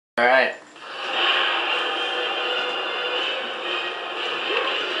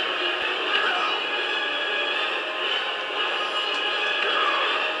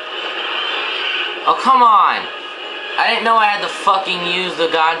come on! I didn't know I had to fucking use the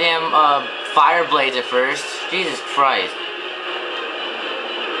goddamn fire blades at first. Jesus Christ.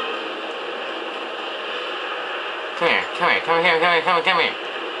 Come here, come here, come here, come here, come here, come here.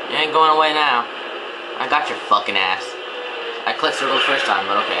 You ain't going away now. I got your fucking ass. I clicked circle the first time,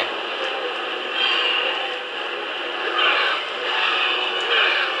 but okay.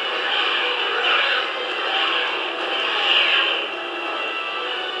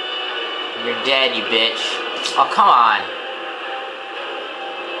 You're dead, you bitch. Oh, come on.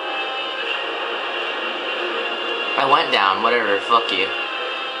 I went down, whatever, fuck you.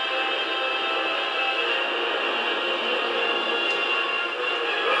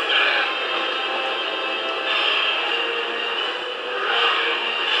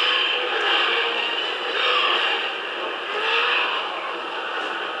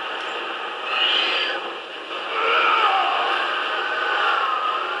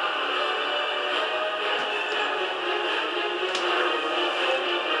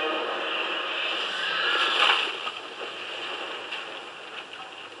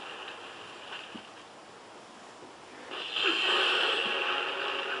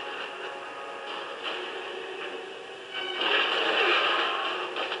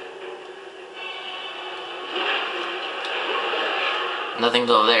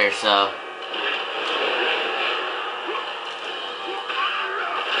 Nothing's over there, so...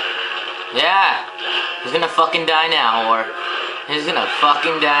 Yeah! He's gonna fucking die now, whore. He's gonna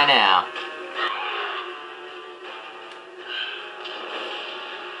fucking die now.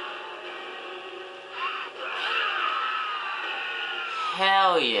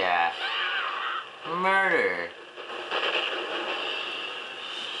 Hell yeah. Murder.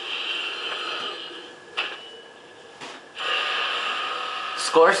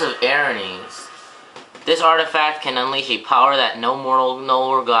 Scores of earnings. This artifact can unleash a power that no mortal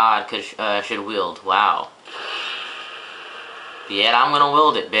nor god should wield. Wow. Yet I'm gonna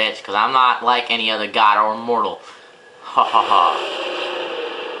wield it, bitch, because I'm not like any other god or mortal. Ha ha ha.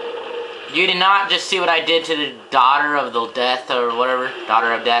 You did not just see what I did to the daughter of the death or whatever.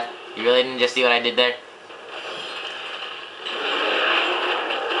 Daughter of death. You really didn't just see what I did there?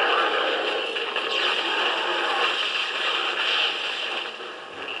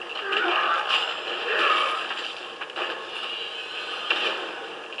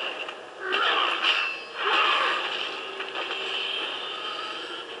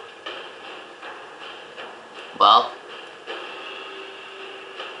 Well,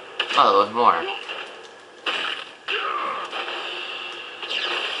 oh, there was more.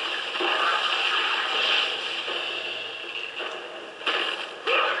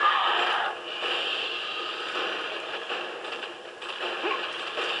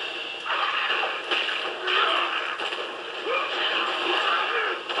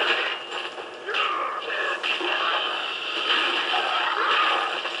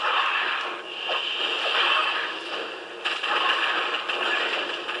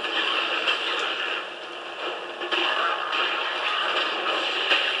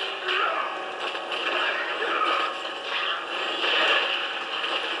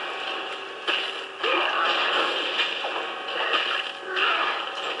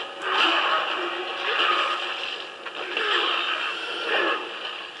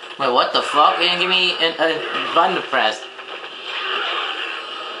 Wait, what the fuck? You didn't give me a button to press.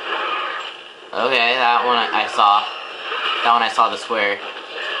 Okay, that one I saw. That one I saw the square,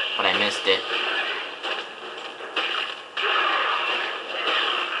 but I missed it.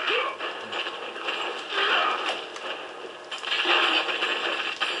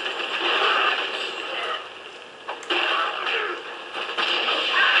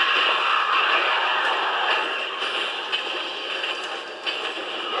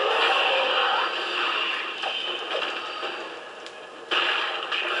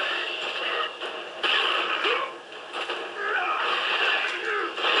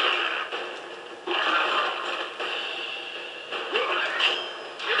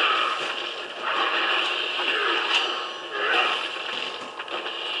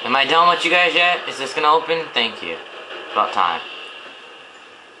 Am I done with you guys yet? Is this gonna open? Thank you. About time.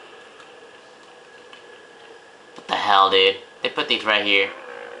 What the hell, dude? They put these right here.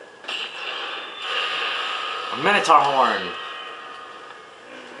 A Minotaur horn.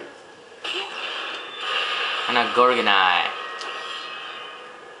 And a Gorgon eye.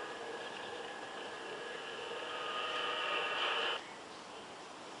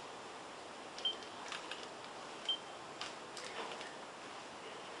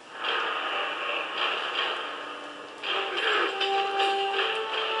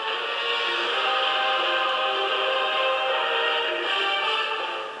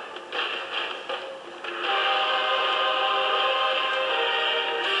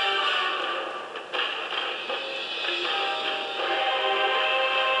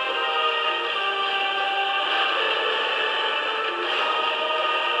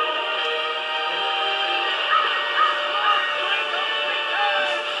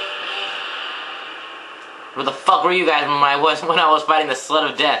 Where the fuck were you guys when I was fighting the Slut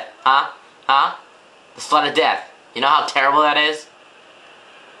of Death? Huh? Huh? The Slut of Death. You know how terrible that is?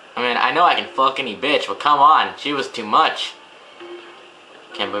 I mean, I know I can fuck any bitch, but come on, she was too much.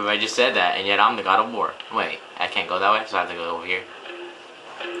 Can't believe I just said that, and yet I'm the God of War. Wait, I can't go that way, so I have to go over here.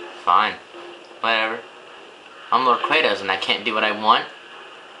 Fine. Whatever. I'm Lord Kratos, and I can't do what I want?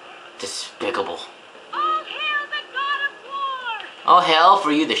 Despicable. Oh, hail the God of War! Oh, hell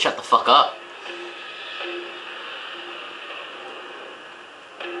for you to shut the fuck up.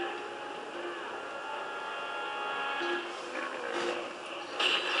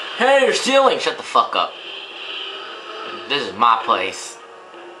 Hey, you're stealing! Shut the fuck up. This is my place.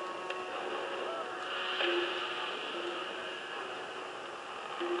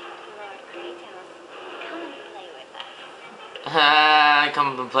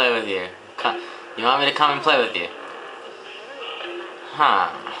 Come and play with you. You want me to come and play with you? Huh.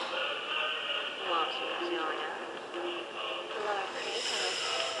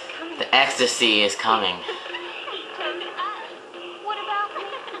 The ecstasy is coming. What about me?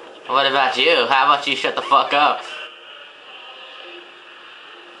 What about you? How about you shut the fuck up?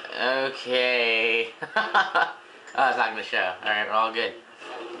 Okay. Oh, it's not gonna show. Alright, we're all good.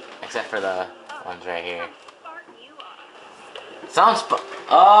 Except for the ones right here.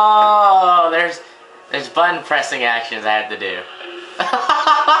 Oh, there's button pressing actions I have to do.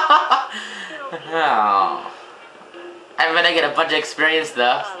 Oh. I'm gonna get a bunch of experience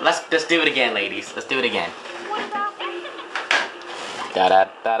though. Let's do it again, ladies. Let's do it again. Da da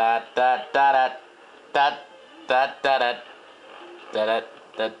da da da da da da da da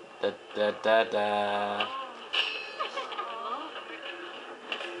da da da da da.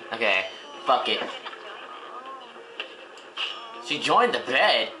 Okay, fuck it. She joined the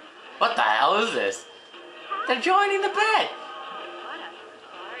bed? What the hell is this? They're joining the bed!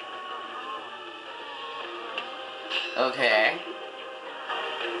 Okay.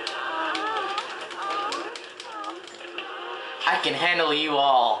 I can handle you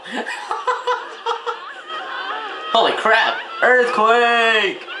all. Holy crap!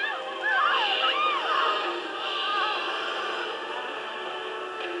 Earthquake!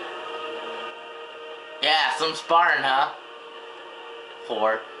 Yeah, some Spartan, huh?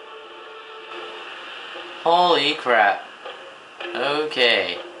 Whore. Holy crap.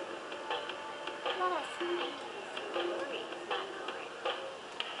 Okay.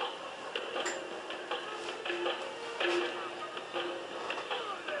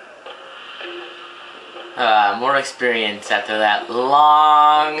 More experience after that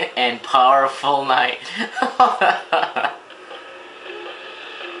long and powerful night.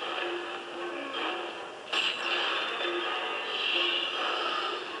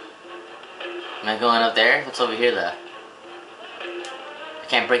 Am I going up there? What's over here though? I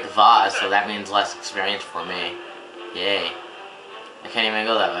can't break the vase, so that means less experience for me. Yay. I can't even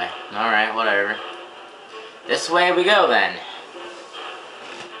go that way. Alright, whatever. This way we go then.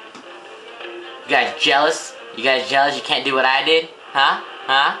 You guys jealous? You guys jealous you can't do what I did? Huh?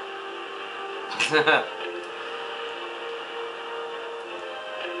 Huh?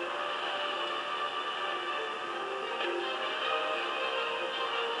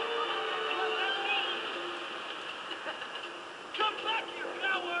 Come back, you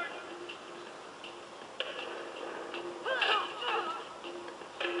coward!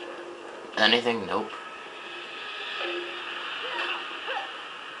 Anything? Nope.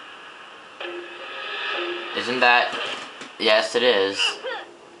 Isn't that... Yes, it is.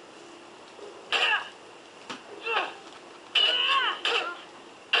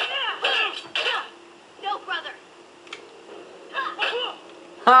 No, brother.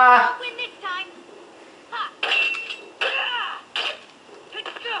 Ha! Win this time. Is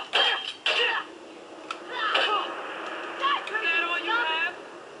that all you have?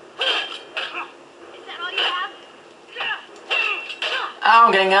 Is that all you have? Oh,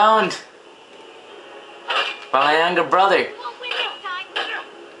 I'm getting owned by my younger brother. You won't win this time.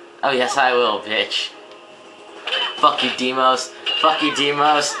 Oh, yes, I will, bitch. Fuck you, Demos. Fuck you,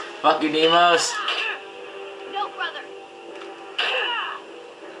 Demos. Fuck you, Demos. No, brother.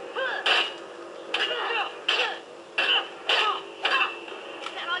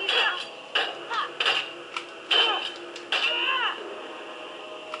 Is that all you have?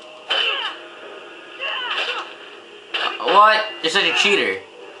 What? You're such a cheater.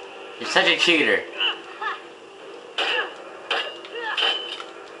 You're such a cheater.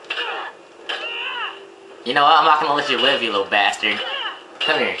 You know what? I'm not gonna let you live, you little bastard.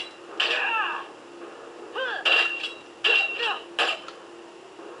 Come here.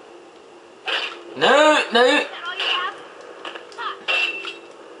 No, no. Is that all you have?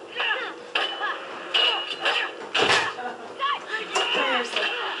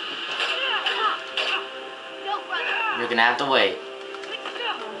 gonna have to wait.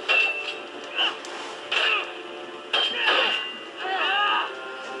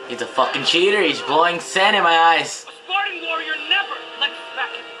 He's a fucking cheater. He's blowing sand in my eyes. A Spartan warrior never lets his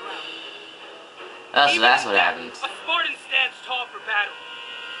back hit the ground. That's what happens. A Spartan stands tall for battle.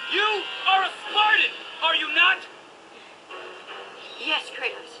 You are a Spartan, are you not? Yes,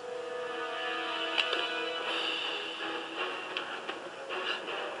 Kratos.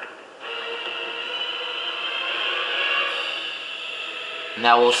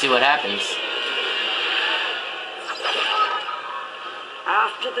 Now we'll see what happens.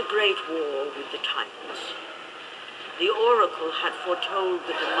 After the Great War with the Titans, the Oracle had foretold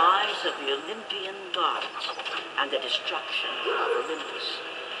the demise of the Olympian gods and the destruction of Olympus.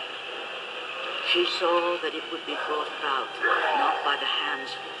 She saw that it would be brought about not by the hands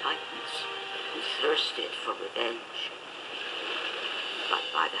of the Titans, who thirsted for revenge, but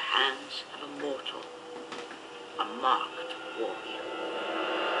by the hands of a mortal, a marked warrior.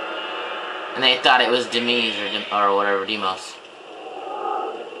 And they thought it was Demise or whatever, Demos.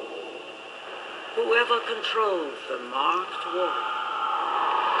 Whoever controlled the marked warrior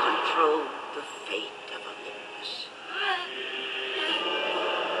controlled the fate of Olympus.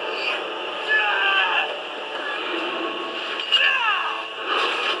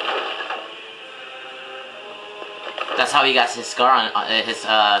 That's how he got his scar on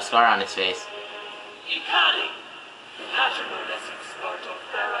his face. Ikali, National Sparta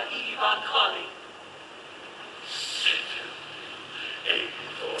Fera Ivan Kali.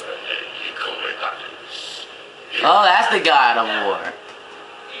 Oh, that's the god of war. Ines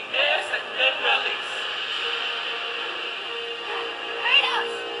and Nebralis.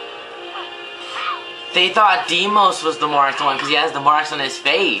 Kratos! They thought Demos was the marked one because he has the marks on his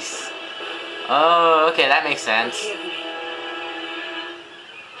face. Oh, okay, that makes sense.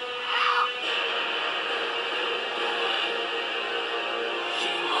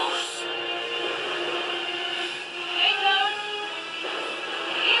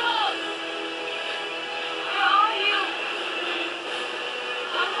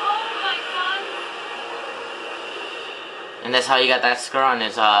 And that's how he got that scar on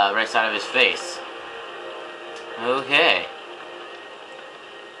his right side of his face. Okay.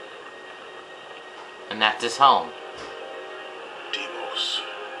 And that's his home. Demos,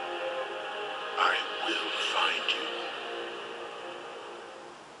 I will find you.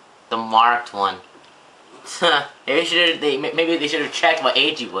 The marked one. Maybe they should have checked what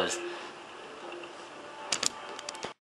age he was.